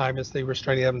at that time as they were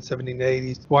starting to have in the 70s and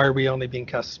 80s. Why are we only being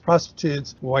cast as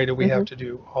prostitutes? Why do we have to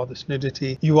do all this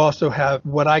nudity? You also have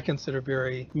what I consider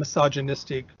very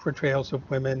misogynistic portrayals of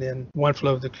women in One Flew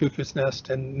Over the Cuckoo's Nest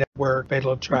and Network,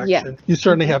 Fatal Attraction. You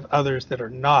certainly have others that are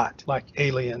not, like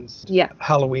Aliens,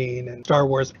 Halloween, and Star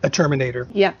Wars, a Terminator.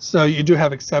 So you do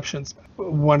have exceptions.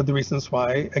 One of the reasons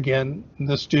why, again,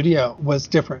 the studio was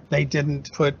different. They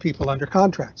didn't put people under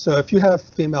contract. So if you have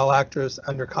female actors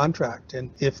under contract and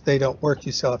if they don't work,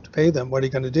 you still have to pay them, what are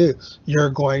you going to do?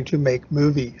 You're going to make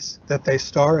movies that they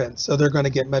star in. So they're going to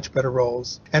get much better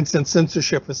roles. And since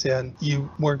censorship was in,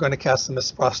 you weren't going to cast them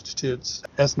as prostitutes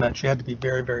as much. You had to be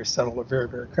very, very subtle or very,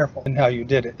 very careful in how you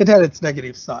did it. It had its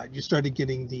negative side. You started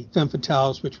getting the femme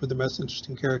fatales, which were the most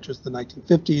interesting characters of the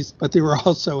 1950s, but they were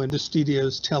also in the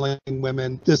studios telling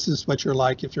women, this is what you're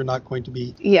like if you're not going to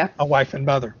be a wife and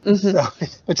mother. So,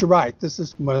 but you're right, this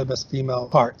is one of the best female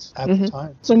parts at the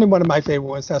time. Certainly one of my favorite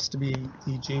ones has to be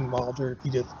the Gene Wilder,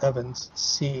 Edith Evans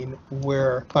scene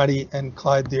where Buddy and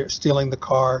Clyde, they're stealing the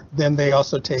car. Then they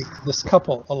also take this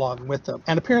couple along with them.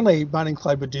 And apparently Bonnie and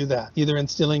Clyde would do that, either in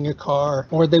stealing a car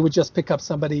or they would just pick up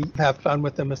somebody, have fun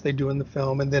with them as they do in the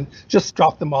film, and then just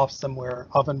drop them off somewhere,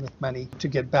 often with money, to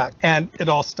get back. And it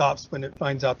all stops when it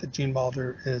finds out that Gene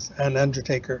Wilder is an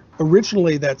undertaker.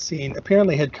 Originally, that scene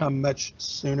apparently had come much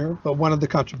sooner, but one of the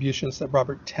contributions that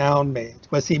Robert Towne made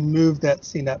was he moved that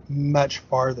scene up much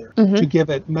farther to give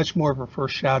it much more of a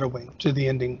foreshadowing to the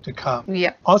ending to come.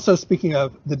 Also, speaking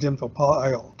of the Denville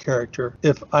Pyle character,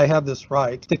 if I have this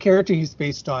right, the character he's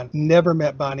based on never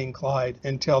met Bonnie and Clyde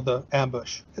until the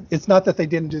ambush. It's not that they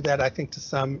didn't do that, I think, to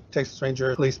some Texas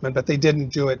Ranger policemen, but they didn't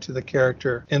do it to the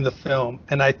character in the film.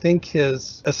 And I think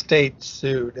his estate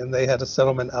sued and they had a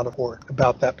settlement out of court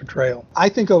about that portrayal. I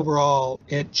think overall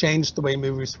it changed the way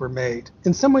movies were made.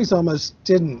 In some ways almost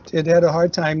didn't. It had a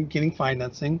hard time getting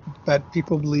financing, but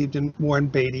people believed in Warren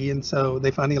Beatty, and so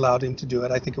they finally allowed him to do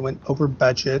it. I think it went over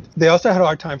budget. They also had a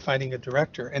hard time finding a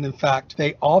director, and in fact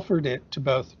they offered it to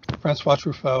both Francois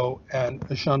Truffaut and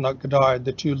Jean-Luc Godard,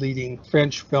 the two leading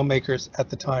French filmmakers at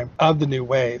the time of the New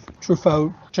Wave.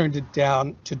 Truffaut turned it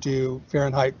down to do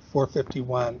Fahrenheit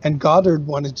 451, and Goddard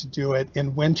wanted to do it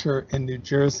in winter in New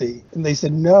Jersey. And they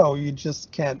said, no, you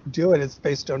just can't do it. It's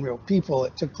based on real people.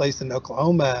 It took place in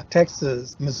Oklahoma,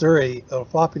 Texas, Missouri. Little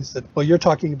Floppy said, well, you're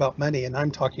talking about money and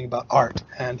I'm talking about art.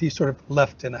 And he sort of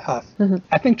left in a huff.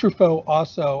 I think Truffaut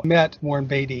also met Warren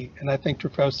Beatty, and I think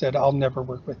Truffaut said, I'll never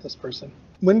work with this person.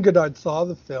 When Godard saw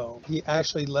the film, he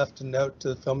actually left a note to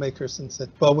the filmmakers and said,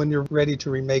 well, when you're ready to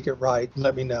remake it right,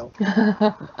 let me know.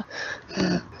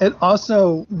 It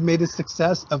also made a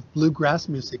success of bluegrass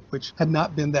music, which had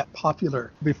not been that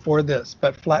popular before this,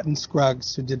 but Flatt and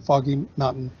Scruggs, who did Foggy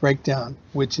Mountain Breakdown,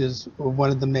 which is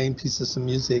one of the main pieces of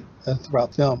music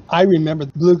throughout film. I remember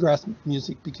bluegrass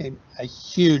music became a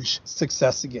huge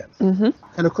success again. Mm-hmm.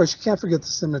 And of course, you can't forget the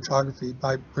cinematography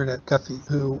by Burnett Guffey,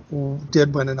 who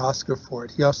did win an Oscar for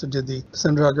it. He also did the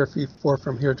cinematography for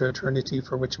From Here to Eternity,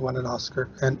 for which he won an Oscar,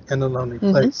 and In a Lonely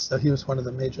Place. So he was one of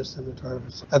the major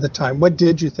cinematographers at the time. What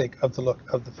did you think of the look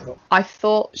of the film? I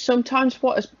thought sometimes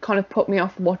what has kind of put me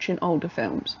off watching older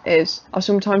films is I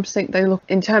sometimes think they look,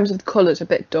 in terms of the colours, a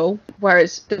bit dull,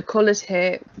 whereas the colours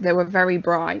here, they were very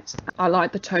bright. I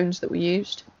like the tones that were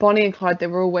used. Bonnie and Clyde, they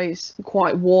were always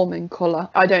quite warm in colour.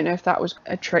 I don't know if that was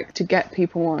a trick to get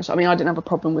people more. I mean, I didn't have a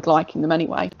problem with liking them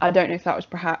anyway. I don't know if that was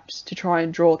perhaps to try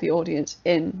and draw the audience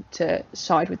in to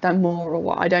side with them more or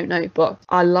what, I don't know. But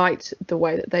I liked the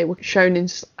way that they were shown in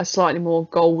a slightly more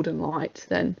golden light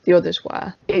than the others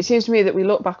were. It seems to me that we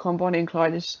look back on Bonnie and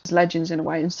Clyde as legends in a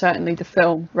way, and certainly the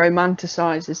film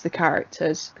romanticises the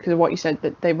characters because of what you said,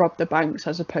 that they rob the banks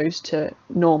as opposed to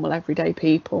normal everyday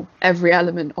people. Every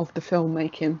element of the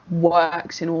filmmaking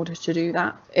works in order to do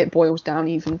that. It boils down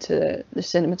even to the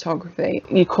cinematography.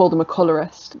 You call them a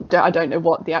colorist. I don't know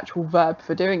what the actual verb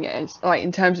for doing it is. Like,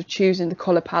 in terms of choosing the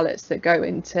color palettes that go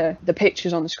into the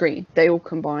pictures on the screen, they all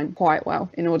combine quite well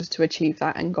in order to achieve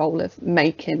that end goal of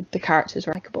making the characters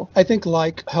likable. I think,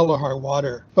 like Hell or High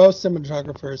Water, both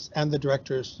cinematographers and the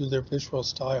directors, through their visual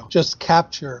style, just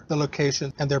capture the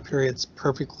location and their periods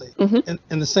perfectly.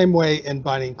 In the same way in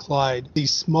Bonnie and Clyde,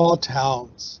 these small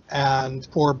towns and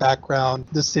poor background,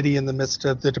 the city in the midst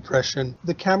of the Depression,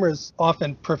 the camera is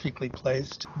often perfectly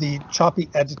placed. The choppy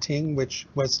editing, which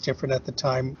was different at the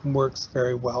time, works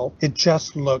very well. It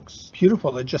just looks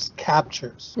beautiful. It just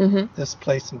captures this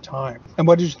place and time. And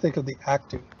what did you think of the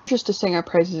acting? Just to sing her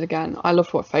praises again, I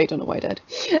loved what Faye Dunaway did.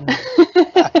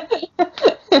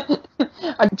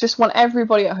 I just want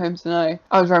everybody at home to know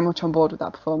I was very much on board with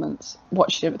that performance.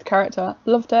 What she did with the character,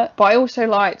 loved it. But I also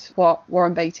liked what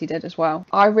Warren Beatty did as well.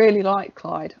 I really liked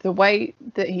Clyde. The way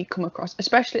that he come across,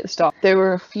 especially at the start. There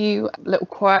were a few little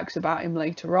quirks about him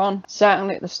later on.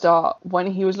 Certainly at the start, when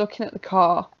he was looking at the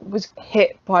car, was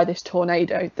hit by this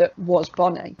tornado that was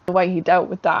Bonnie. The way he dealt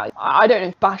with that, I don't know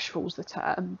if bashful's the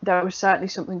term. There was certainly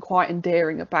something quite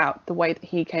endearing about the way that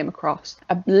he came across.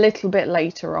 A little bit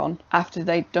later on, after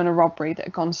they'd done a robbery that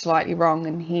had gone slightly wrong,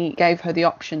 and he gave her the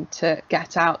option to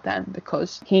get out then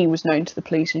because he was known to the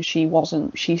police and she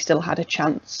wasn't. She still had a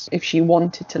chance if she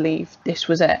wanted to leave. This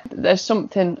was it. There's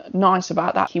something nice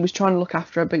about that. He was trying to look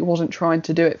after her, but he wasn't trying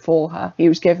to do it for her. He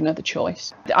was giving her the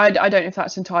choice. I don't know if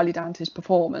that's entirely down to his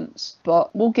performance,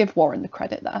 but we'll give Warren the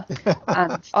credit there.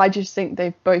 And I just think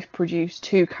they've both produced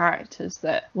two characters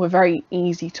that were very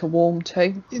easy to warm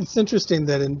to. It's interesting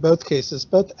that in both cases,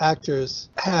 both actors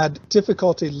had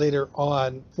difficulty later on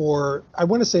for, I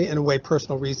want to say in a way,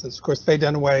 personal reasons. Of course, Faye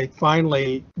Dunaway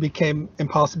finally became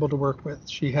impossible to work with.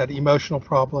 She had emotional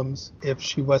problems. If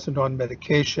she wasn't on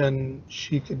medication,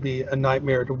 she could be a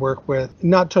nightmare to work with.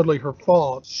 Not totally her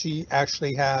fault. She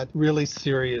actually had really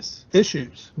serious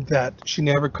issues that she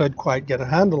never could quite get a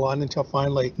handle on until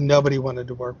finally nobody wanted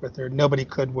to work with her. Nobody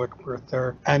could work with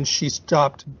her. And she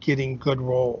stopped getting good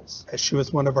roles. She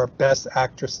was one of our best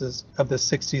actresses of the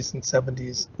 60s and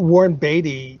 70s. Warren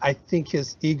Beatty, I think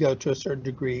his ego to a certain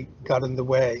degree got in the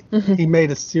way. He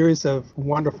made a series of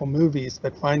wonderful movies,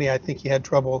 but finally I think he had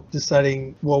trouble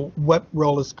deciding, well, what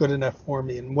role is good enough for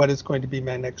me and what is going to be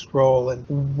my next role and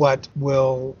what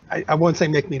will, I won't say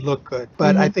make me look good,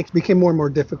 but I think it became more and more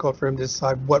difficult for him to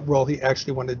decide what role he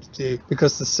actually wanted to do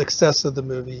because the success of the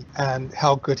movie and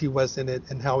how good he was in it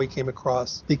and how he came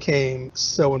across became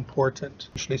so important.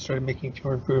 He actually started making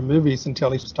fewer and fewer movies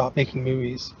until he stopped making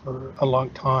movies for a long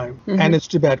time. And it's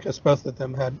too bad because both of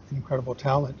them had incredible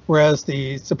talent. Whereas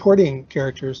the supporting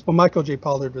characters, well, Michael J.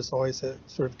 Pollard was always a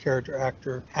sort of character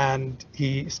actor, and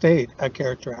he stayed a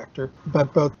character actor.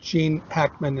 But both Gene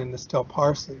Hackman and Estelle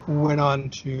Parsons went on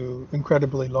to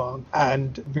incredibly long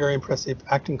and very impressive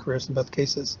acting careers in both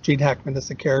cases. Gene Hackman is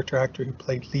a character actor who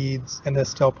played leads, and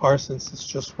Estelle Parsons is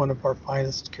just one of our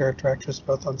finest character actors,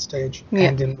 both on stage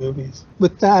and in movies.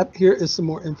 With that, here is some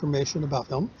more information about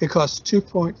film. It cost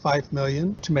 $2.5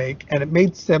 million to make, and it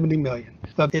made $70 million,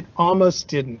 but it almost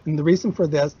didn't. And the reason for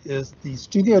this is the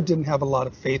studio didn't have a lot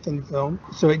of faith in the film,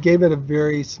 so it gave it a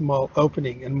very small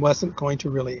opening and wasn't going to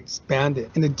really expand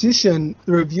it. In addition,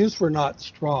 the reviews were not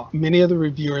strong. Many of the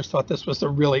reviewers thought this was a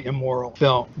really immoral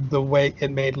film. The way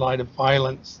it made light of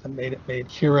violence, it made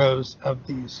heroes of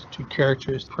these two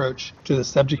characters' approach to the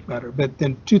subject matter. But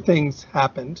then two things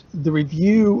happened. The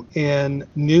review in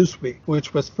Newsweek,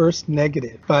 which was first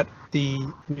negative, but the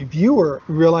reviewer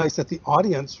realized that the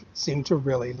audience seemed to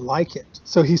really like it.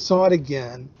 So he saw it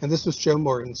again, and this was Joe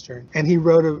Morgenstern, and he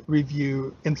wrote a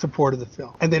review in support of the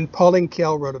film. And then Pauline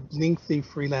Kael wrote a lengthy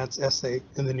freelance essay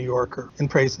in The New Yorker in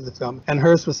praise of the film. And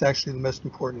hers was actually the most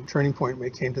important turning point when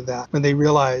it came to that, when they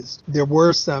realized there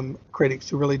were some critics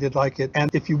who really did like it.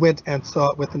 And if you went and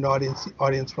saw it with an audience, the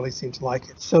audience really seemed to like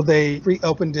it. So they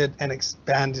reopened it and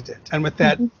expanded it. And with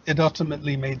that, it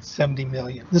ultimately made 70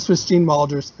 million. This was Gene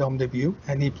Wilder's film debut,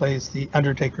 and he plays the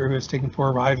undertaker who is taken for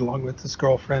a ride along with his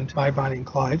girlfriend by Bonnie and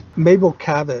Clyde. Mabel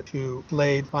Cavett, who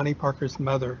played Bonnie Parker's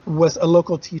mother, was a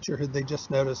local teacher who they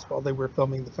just noticed while they were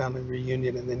filming the family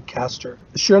reunion and then cast her.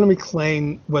 Shirley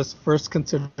MacLaine was first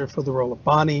considered for the role of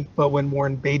Bonnie, but when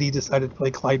Warren Beatty decided to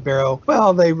play Clyde Barrow,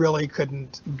 well, they really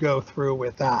couldn't go through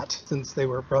with that since they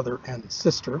were brother and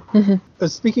sister.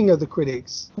 Speaking of the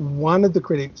critics, one of the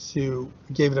critics who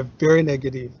gave it a very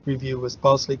negative review was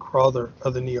Bosley Crowther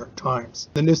of the New York Times.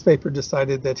 The newspaper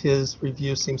decided that his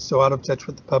review seemed so out of touch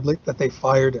with the public that they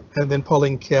fired him. And then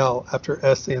Pauline Kael, after her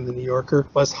essay in The New Yorker,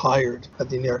 was hired at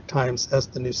the New York Times as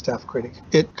the new staff critic.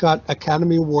 It got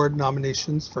Academy Award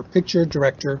nominations for picture,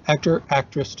 director, actor,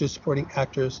 actress, two supporting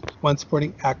actors, one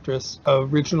supporting actress,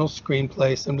 original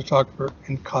screenplay, cinematographer,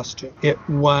 and costume. It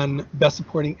won Best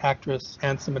Supporting Actress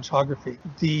and Cinematography.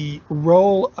 The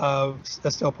role of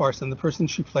Estelle Parson, the person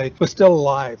she played, was still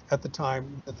alive at the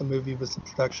time that the movie was in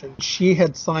production. She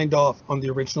had signed off on the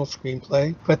original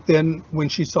screenplay, but then when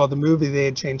she saw the movie, they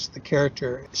had changed the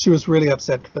character. She was really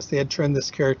upset because they had turned this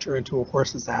character into a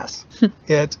horse's ass.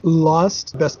 It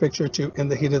lost Best Picture to In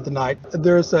the Heat of the Night.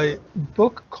 There's a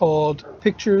book called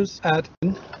Pictures at...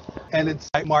 and it's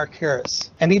by Mark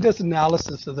Harris. And he does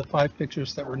analysis of the 5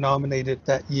 pictures that were nominated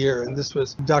that year. And this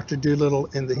was Dr. Dolittle,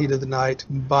 In the Heat of the Night,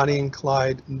 Bonnie and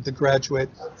Clyde, The Graduate,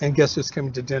 and Guess Who's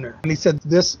Coming to Dinner. And he said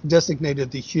this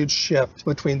designated the huge shift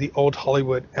between the old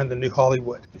Hollywood and the new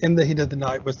Hollywood. In the Heat of the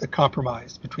Night was the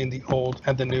compromise between the old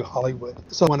and the new Hollywood.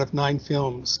 So one of 9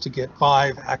 films to get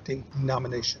 5 acting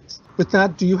nominations. With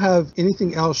that, do you have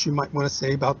anything else you might want to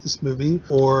say about this movie,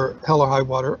 or Hell or High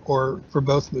Water, or for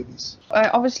both movies?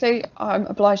 Obviously, I'm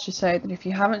obliged to say that if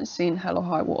you haven't seen Hell or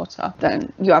High Water,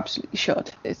 then you absolutely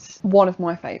should. It's one of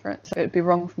my favourites. So it'd be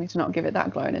wrong for me to not give it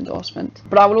that glowing endorsement.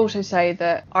 But I will also say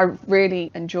that I really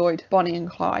enjoyed Bonnie and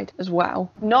Clyde as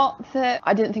well. Not that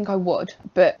I didn't think I would,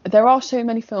 but there are so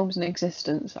many films in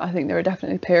existence. I think there are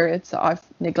definitely periods that I've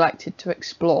neglected to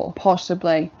explore,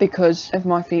 possibly because of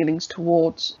my feelings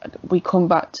towards... We come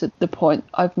back to the point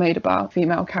I've made about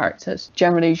female characters.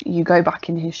 Generally, you go back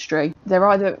in history, they're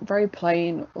either very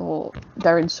plain or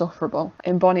they're insufferable.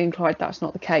 In Bonnie and Clyde, that's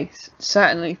not the case.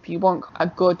 Certainly, if you want a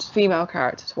good female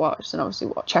character to watch, then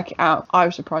obviously check it out. I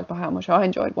was surprised by how much I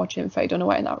enjoyed watching Faye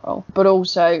Dunaway in that role. But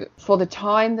also, for the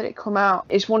time that it come out,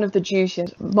 it's one of the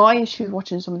juiciest. My issue with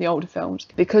watching some of the older films,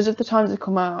 because of the times they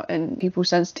come out and people's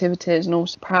sensitivities and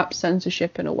also perhaps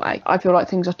censorship in a way, I feel like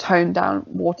things are toned down,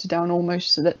 watered down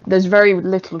almost, so that there's very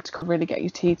little to really get your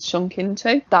teeth sunk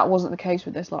into. That wasn't the case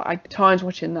with this. Like, times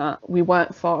watching that, we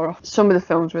weren't far off some of the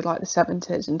films with like the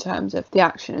 70s in terms of the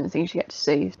action and the things you get to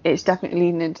see. It's definitely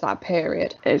leading into that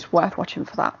period. It's worth watching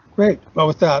for that. Great. Well,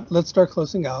 with that, let's start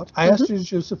closing out. I asked you to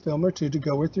choose a film or two to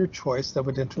go with your choice that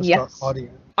would interest our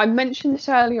audience. I mentioned this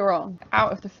earlier on.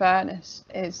 Out of the Furnace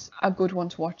is a good one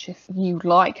to watch if you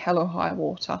like Hell or High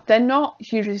Water. They're not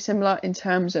hugely similar in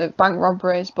terms of bank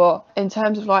robberies, but in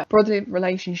terms of like brotherly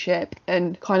relationship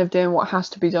and kind of doing what has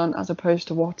to be done as opposed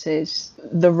to what is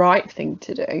the right thing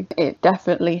to do, it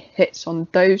definitely hits on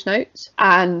those notes.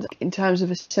 And in terms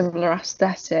of a similar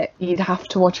aesthetic, you'd have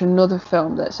to watch another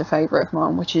film that's a favourite of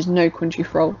mine, which is No Country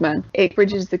for Old Men. It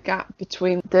bridges the gap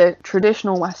between the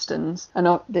traditional westerns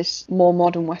and this more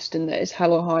modern western that is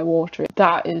Hell or High Water.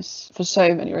 That is, for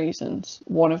so many reasons,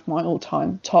 one of my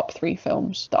all-time top 3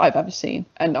 films that I've ever seen,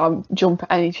 and I'll jump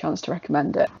at any chance to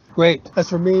recommend it. Great. As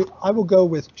for me, I will go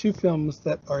with two films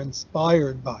that are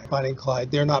inspired by Bonnie and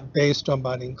Clyde. They're not based on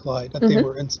Bonnie and Clyde, but they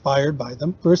were inspired by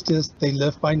them. First is They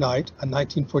Live by Night, a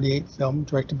 1948 film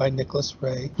directed by Nicholas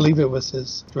Ray. I believe it was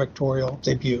his directorial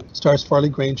debut. Stars Farley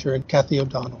Granger and Kathy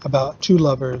O'Donnell, about two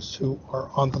lovers who are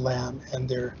on the lam and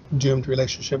their doomed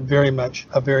relationship. Very much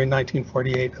a very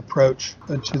 1948 approach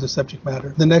to the subject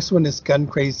matter. The next one is Gun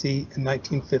Crazy in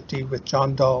 1950 with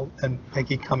John Dahl and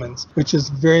Peggy Cummins, which is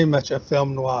very much a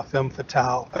film noir, film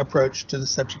fatale approach to the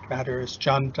subject matter. As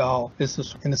John Dahl is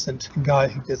this innocent guy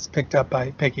who gets picked up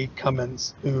by Peggy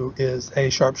Cummins, who is a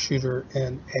sharpshooter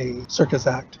in a circus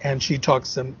act, and she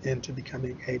talks him into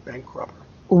becoming a bank robber.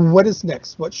 What is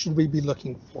next? What should we be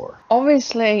looking for?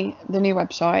 Obviously, the new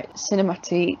website,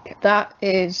 Cinematique, that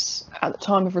is, at the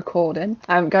time of recording,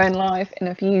 going live in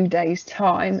a few days'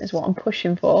 time is what I'm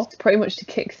pushing for. Pretty much to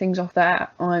kick things off there,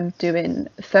 I'm doing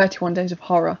 31 Days of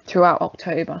Horror throughout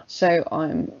October. So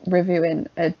I'm reviewing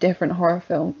a different horror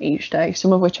film each day,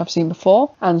 some of which I've seen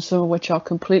before, and some of which are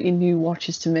completely new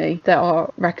watches to me. There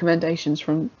are recommendations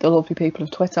from the lovely people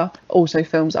of Twitter. Also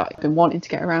films that I've been wanting to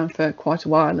get around for quite a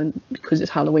while, and because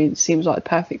it's Halloween, it seems like the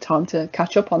perfect time to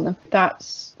catch up on them.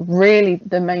 That's really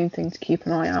the main thing to keep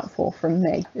an eye out for from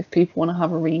me, if people want to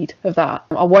have a read of that.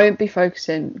 I won't be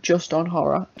focusing just on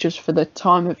horror, just for the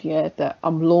time of year that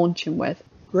I'm launching with.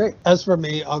 Great. As for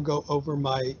me, I'll go over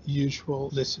my usual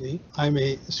litany. I'm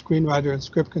a screenwriter and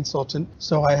script consultant,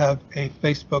 so I have a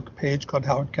Facebook page called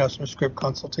Howard Kastner Script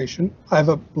Consultation. I have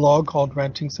a blog called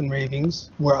Rantings and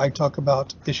Ravings, where I talk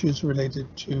about issues related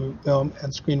to film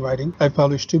and screenwriting. I've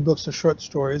published 2 books of short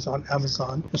stories on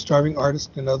Amazon, The Starving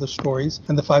Artist and Other Stories,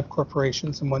 and The 5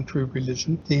 Corporations and One True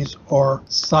Religion. These are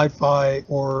sci-fi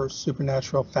or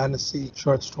supernatural fantasy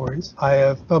short stories. I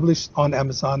have published on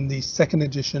Amazon the 2nd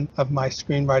edition of my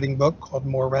screenwriting book called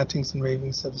More Rantings and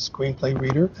Ravings of a Screenplay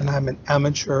Reader, and I'm an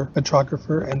amateur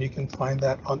photographer, and you can find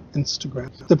that on Instagram.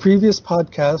 The previous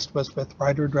podcast was with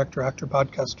writer, director, actor,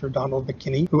 podcaster Donald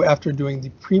McKinney, who, after doing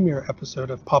the premiere episode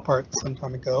of Pop Art some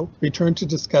time ago, returned to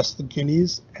discuss The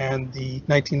Goonies and the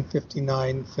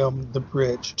 1959 film The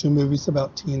Bridge, 2 movies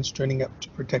about teens joining up to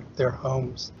protect their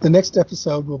homes. The next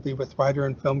episode will be with writer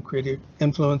and film critic,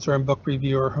 influencer, and book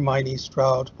reviewer Hermione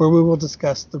Stroud, where we will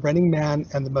discuss The Running Man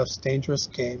and The Most Dangerous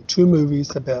Game, 2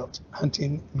 movies about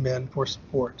hunting men for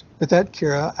sport. With that,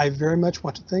 Kira, I very much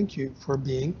want to thank you for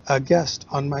being a guest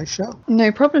on my show.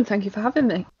 No problem. Thank you for having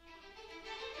me.